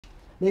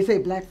They say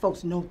black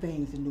folks know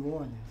things in New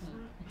Orleans.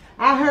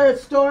 I heard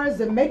stories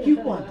that make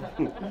you wonder.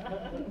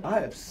 I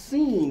have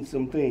seen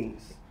some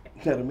things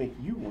that'll make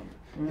you wonder.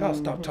 Y'all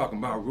stop talking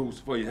about roots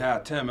before you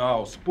have Tammy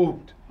all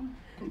spooked.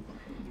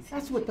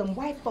 That's what them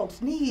white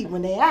folks need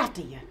when they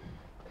after you.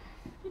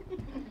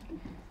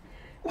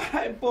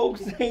 White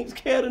folks ain't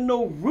scared of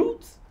no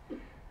roots.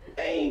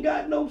 They ain't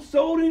got no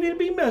soul they need to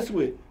be messed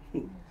with.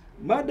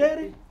 My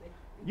daddy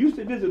used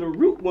to visit a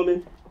root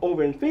woman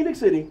over in Phoenix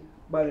City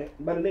by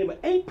the name of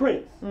Aunt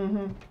Prince.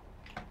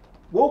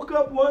 Woke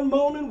up one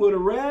morning with a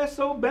rash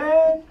so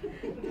bad,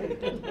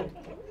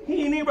 he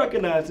didn't even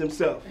recognize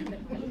himself.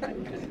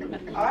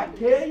 I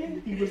tell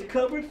you, he was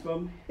covered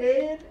from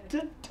head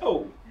to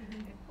toe.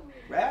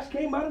 Rash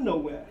came out of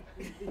nowhere.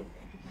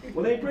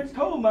 Well, Aunt Prince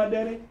told my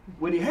daddy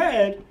what he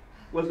had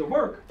was the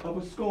work of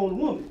a scorned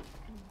woman.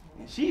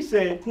 And she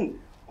said,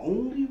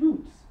 only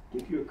roots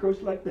give you a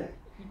curse like that.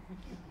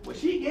 Well,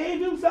 she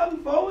gave him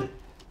something for it.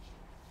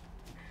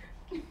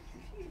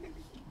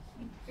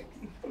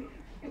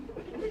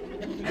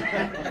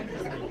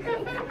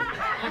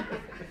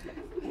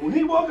 When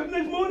he woke up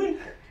next morning,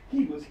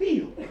 he was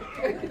healed.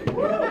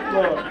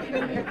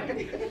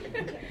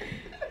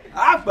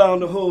 I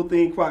found the whole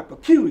thing quite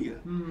peculiar.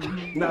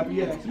 Now, if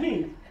you ask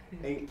me,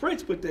 Aunt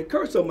Prince put that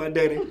curse on my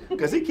daddy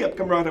because he kept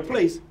coming around her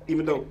place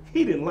even though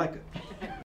he didn't like her.